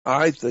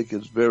I think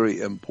it's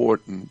very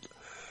important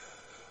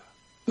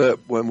that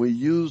when we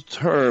use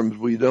terms,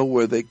 we know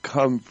where they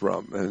come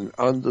from and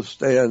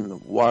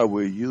understand why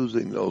we're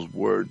using those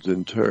words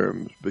and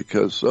terms,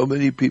 because so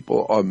many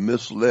people are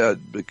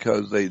misled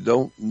because they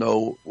don't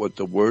know what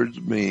the words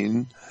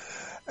mean,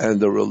 and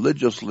the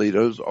religious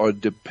leaders are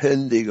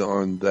depending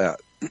on that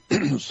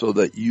so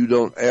that you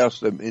don't ask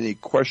them any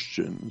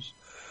questions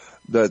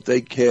that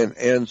they can't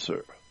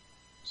answer.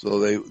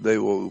 So they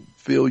will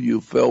fill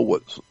you full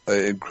with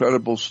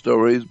incredible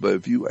stories, but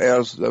if you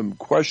ask them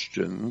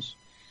questions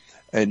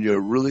and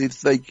you're really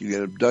thinking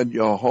and have done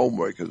your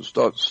homework and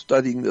start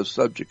studying the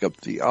subject of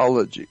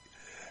theology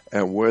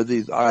and where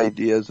these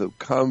ideas have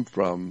come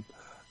from,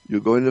 you're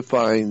going to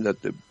find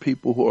that the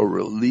people who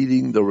are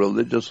leading the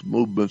religious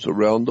movements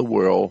around the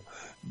world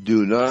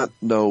do not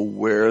know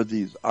where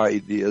these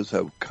ideas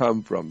have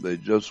come from. They're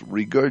just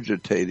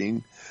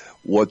regurgitating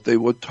what they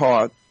were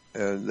taught,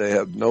 and they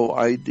have no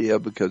idea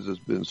because it's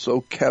been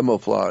so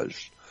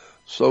camouflaged,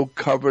 so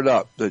covered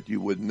up that you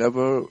would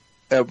never,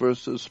 ever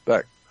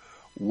suspect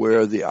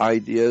where the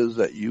ideas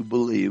that you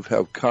believe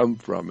have come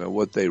from and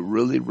what they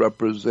really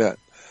represent.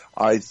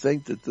 I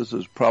think that this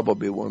is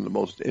probably one of the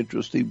most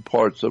interesting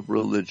parts of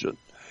religion,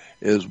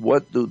 is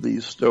what do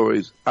these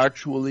stories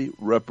actually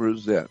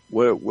represent?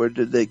 Where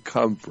did they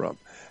come from?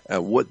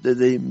 And what did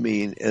they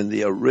mean in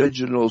the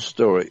original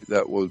story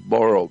that was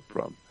borrowed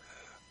from?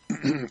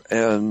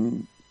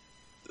 And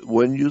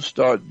when you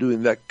start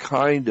doing that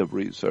kind of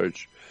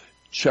research,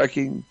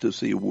 checking to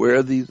see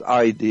where these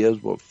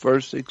ideas were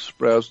first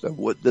expressed and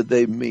what did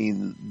they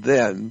mean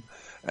then,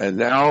 and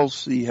now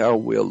see how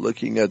we're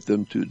looking at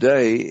them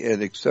today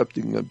and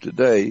accepting them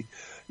today,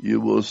 you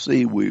will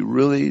see we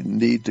really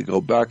need to go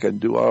back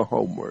and do our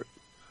homework.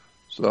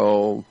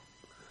 So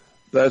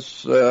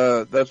that's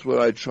what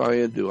I try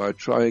and do. I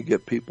try and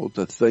get people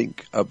to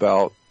think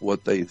about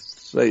what they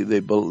say they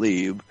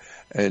believe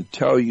and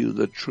tell you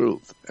the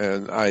truth.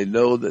 And I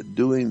know that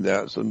doing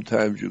that,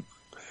 sometimes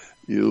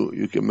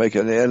you can make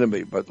an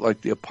enemy, but like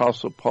the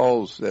Apostle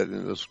Paul said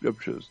in the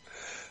scriptures,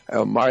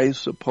 am I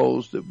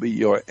supposed to be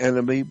your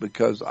enemy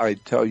because I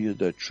tell you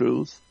the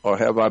truth? Or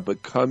have I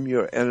become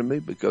your enemy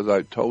because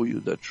I told you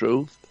the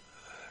truth?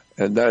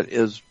 And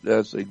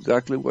that's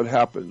exactly what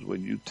happens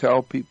when you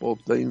tell people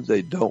things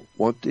they don't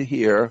want to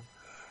hear.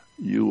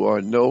 You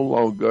are no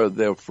longer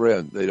their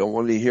friend. They don't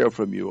want to hear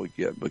from you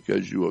again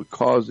because you are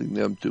causing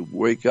them to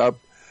wake up,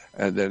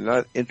 and they're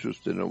not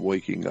interested in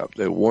waking up.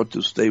 They want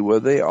to stay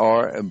where they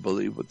are and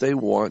believe what they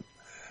want,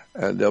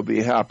 and they'll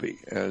be happy.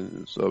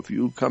 And so if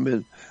you come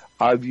in,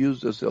 I've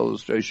used this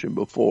illustration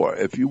before.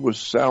 If you were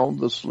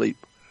sound asleep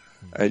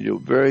and you're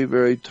very,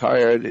 very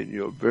tired and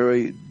you're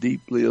very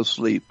deeply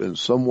asleep, and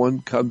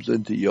someone comes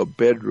into your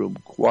bedroom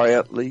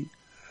quietly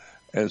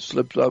and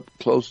slips up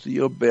close to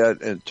your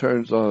bed and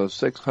turns on a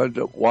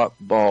 600-watt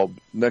bulb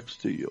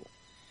next to you,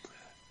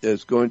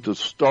 it's going to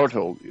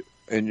startle you,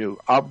 and you're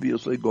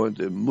obviously going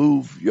to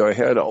move your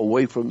head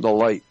away from the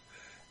light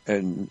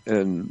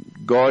and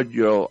guard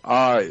your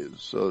eyes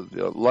so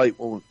the light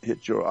won't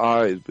hit your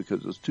eyes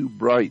because it's too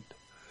bright.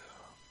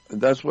 And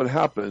that's what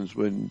happens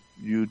when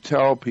you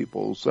tell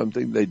people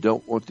something they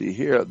don't want to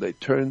hear. They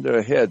turn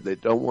their head. They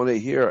don't want to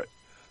hear it.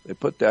 They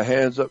put their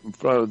hands up in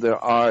front of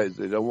their eyes.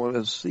 They don't want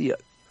to see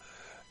it.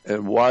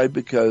 And why?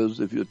 Because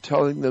if you're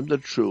telling them the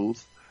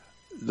truth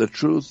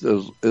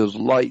is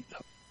light.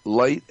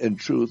 Light and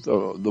truth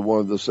are one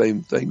of the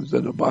same things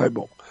in the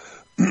Bible.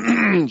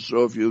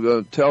 So if you're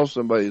going to tell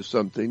somebody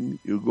something,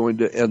 you're going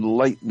to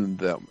enlighten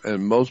them.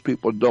 And most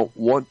people don't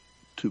want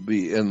to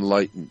be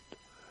enlightened.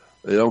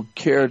 They don't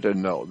care to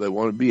know. They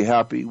want to be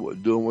happy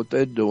with doing what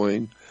they're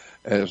doing,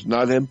 and it's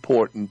not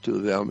important to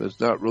them. It's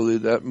not really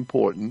that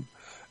important.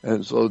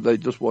 And so they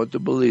just want to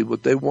believe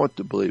what they want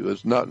to believe.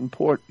 It's not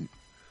important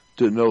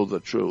to know the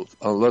truth,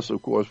 unless,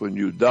 of course, when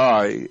you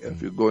die,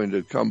 if you're going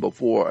to come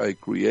before a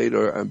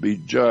creator and be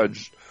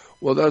judged,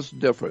 well, that's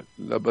different.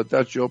 But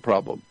that's your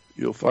problem.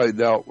 You'll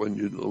find out when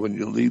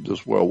you leave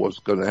this world what's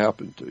going to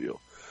happen to you.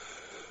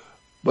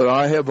 But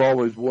I have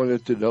always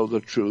wanted to know the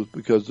truth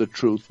because the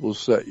truth will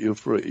set you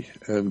free.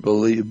 And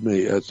believe me,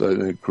 it's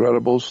an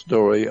incredible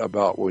story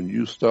about when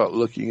you start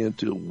looking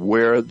into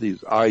where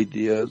these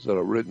ideas that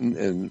are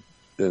written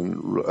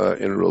in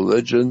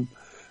religion,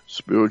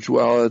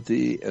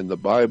 spirituality, in the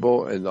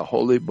Bible, and the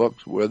holy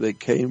books, where they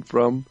came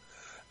from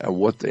and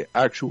what they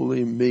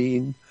actually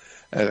mean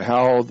and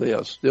how they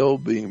are still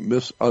being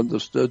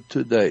misunderstood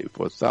today.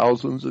 For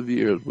thousands of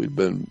years, we've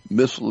been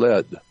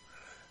misled.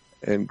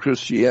 And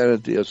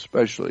Christianity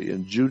especially,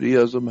 and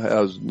Judaism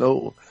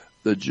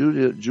the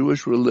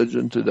Jewish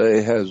religion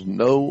today has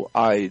no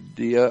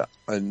idea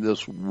in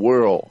this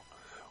world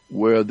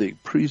where the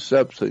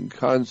precepts and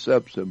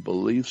concepts and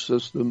belief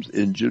systems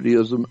in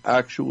Judaism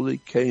actually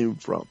came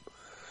from.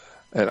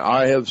 And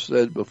I have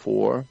said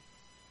before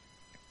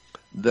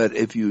that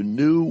if you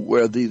knew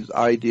where these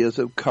ideas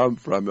have come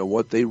from and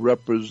what they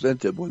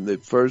represented when they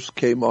first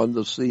came on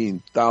the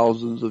scene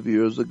thousands of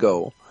years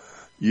ago,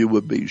 you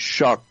would be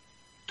shocked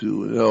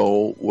to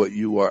know what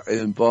you are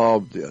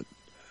involved in.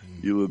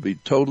 You would be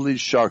totally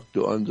shocked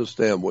to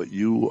understand what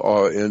you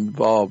are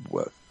involved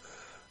with.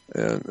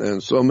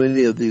 And so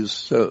many of these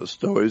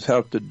stories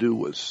have to do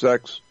with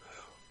sex,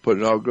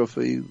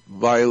 pornography,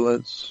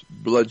 violence,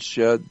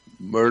 bloodshed,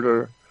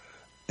 murder,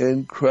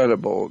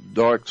 incredible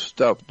dark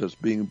stuff that's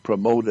being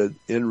promoted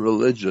in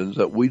religions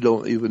that we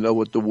don't even know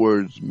what the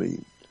words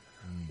mean.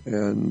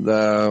 And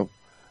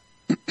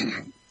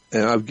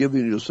and I've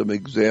given you some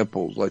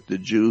examples, like the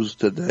Jews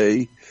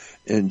today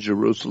in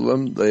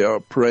Jerusalem. They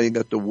are praying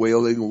at the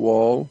Wailing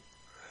Wall.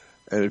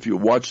 And if you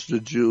watch the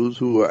Jews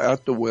who are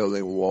at the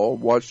Wailing Wall,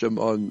 watch them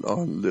on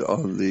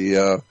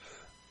the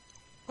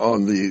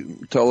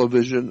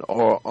television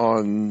or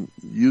on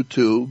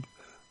YouTube,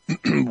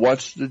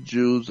 watch the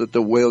Jews at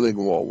the Wailing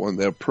Wall. When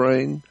they're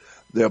praying,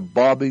 they're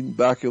bobbing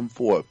back and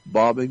forth,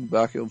 bobbing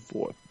back and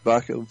forth,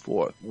 back and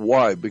forth.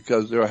 Why?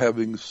 Because they're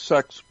having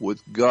sex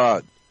with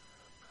God.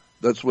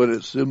 That's what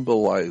it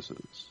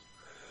symbolizes.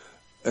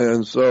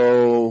 And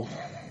so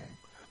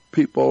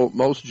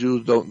most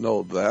Jews don't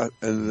know that,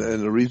 and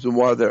the reason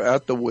why they're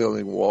at the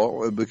Wailing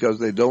Wall is because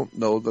they don't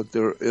know that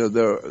there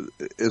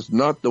is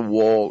not the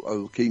wall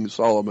of King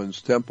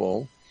Solomon's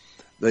temple.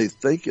 They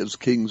think it's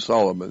King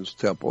Solomon's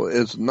temple.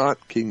 It's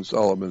not King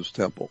Solomon's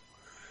temple.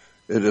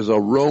 It is a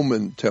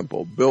Roman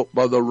temple built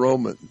by the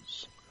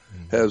Romans.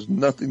 Has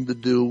nothing to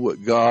do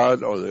with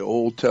God or the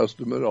Old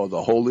Testament or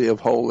the Holy of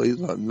Holies,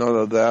 none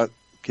of that.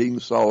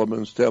 King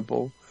Solomon's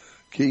temple.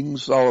 King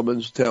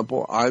Solomon's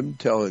temple, I'm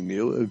telling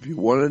you, if you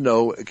want to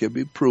know, it can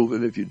be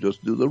proven if you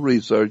just do the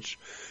research.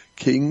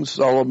 King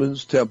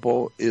Solomon's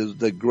temple is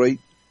the Great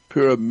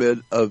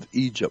Pyramid of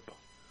Egypt.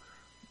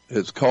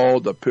 It's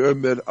called the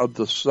Pyramid of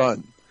the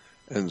Sun.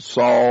 And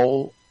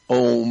Sol,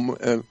 Om,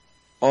 and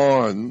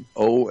On,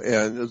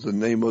 O-N, is the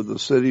name of the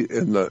city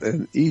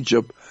in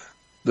Egypt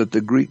that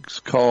the Greeks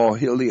call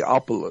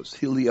Heliopolis.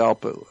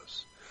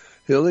 Heliopolis.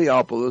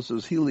 Heliopolis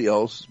is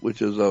Helios,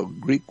 which is a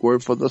Greek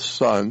word for the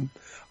sun.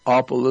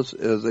 Opolis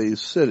is a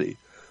city.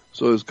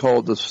 So it's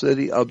called the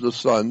city of the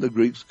sun. The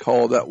Greeks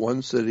call that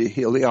one city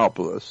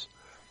Heliopolis.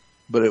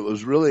 But it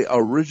was really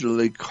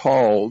originally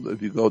called,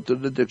 if you go to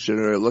the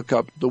dictionary, look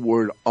up the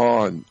word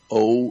On,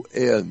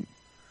 O-N.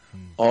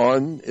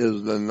 On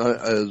is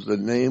the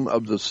name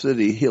of the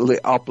city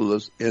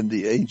Heliopolis in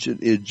the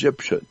ancient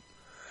Egyptian.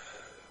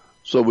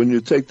 So when you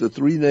take the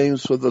three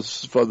names for the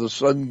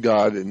sun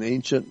god in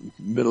ancient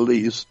Middle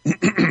East,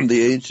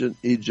 the ancient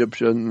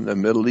Egyptian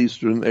and Middle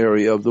Eastern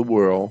area of the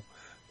world,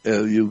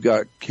 you've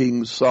got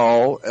King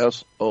Sol,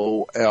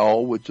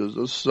 S-O-L, which is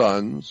the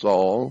sun,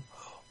 Sol.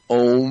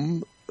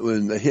 Om,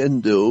 in the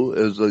Hindu,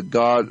 is the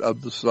god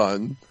of the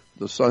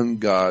sun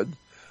god,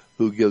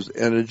 who gives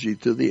energy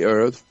to the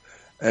earth.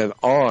 And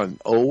On,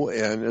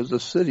 O-N, is the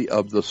city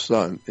of the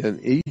sun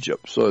in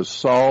Egypt. So it's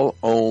Sol,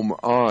 Om,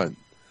 On.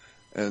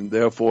 And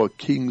therefore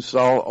King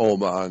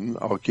Solomon,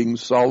 or King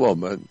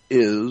Solomon,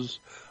 is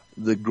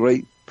the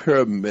Great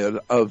Pyramid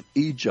of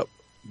Egypt.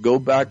 Go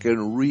back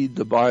and read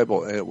the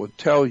Bible, and it will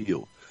tell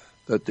you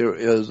that there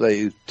is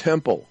a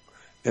temple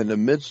in the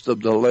midst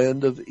of the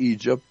land of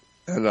Egypt,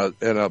 and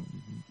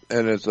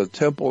it's a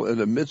temple in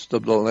the midst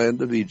of the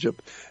land of Egypt,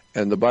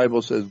 and the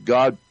Bible says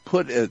God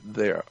put it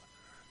there.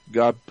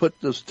 God put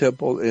this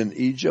temple in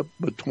Egypt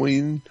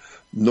between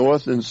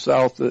north and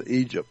south of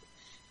Egypt.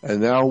 And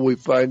now we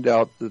find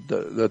out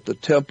that the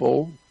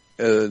temple,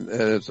 and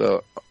it's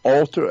an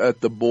altar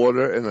at the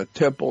border and a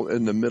temple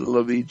in the middle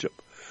of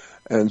Egypt.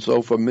 And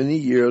so for many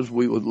years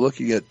we were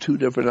looking at two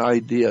different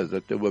ideas,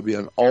 that there would be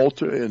an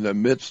altar in the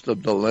midst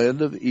of the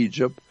land of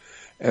Egypt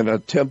and a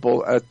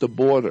temple at the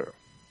border.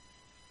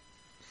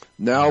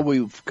 Now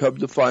we've come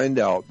to find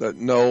out that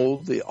no,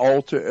 the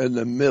altar in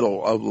the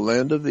middle of the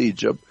land of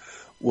Egypt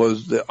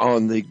was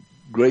on the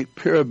Great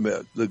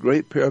Pyramid. The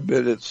Great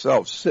Pyramid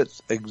itself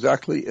sits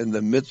exactly in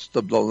the midst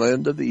of the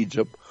land of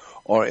Egypt,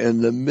 or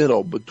in the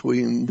middle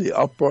between the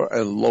upper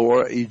and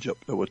lower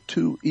Egypt. There were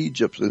two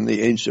Egypts in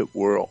the ancient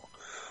world.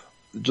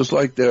 Just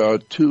like there are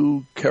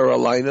two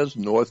Carolinas,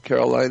 North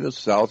Carolina,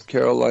 South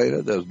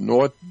Carolina, there's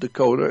North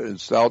Dakota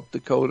and South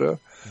Dakota.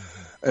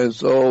 And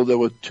so there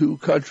were two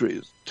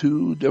countries,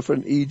 two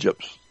different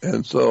Egypts.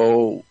 And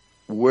so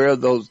where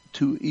those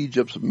two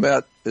Egypts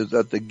met is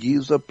at the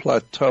Giza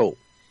Plateau.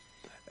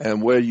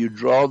 And where you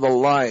draw the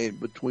line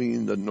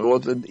between the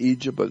northern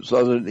Egypt and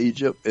southern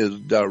Egypt is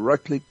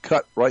directly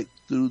cut right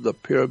through the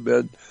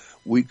pyramid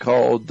we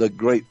call the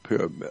Great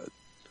Pyramid.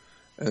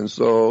 And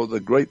so the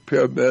Great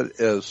Pyramid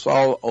is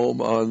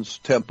Solomon's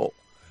temple.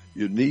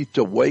 You need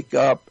to wake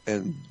up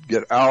and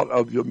get out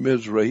of your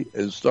misery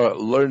and start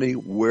learning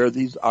where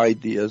these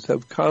ideas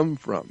have come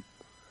from.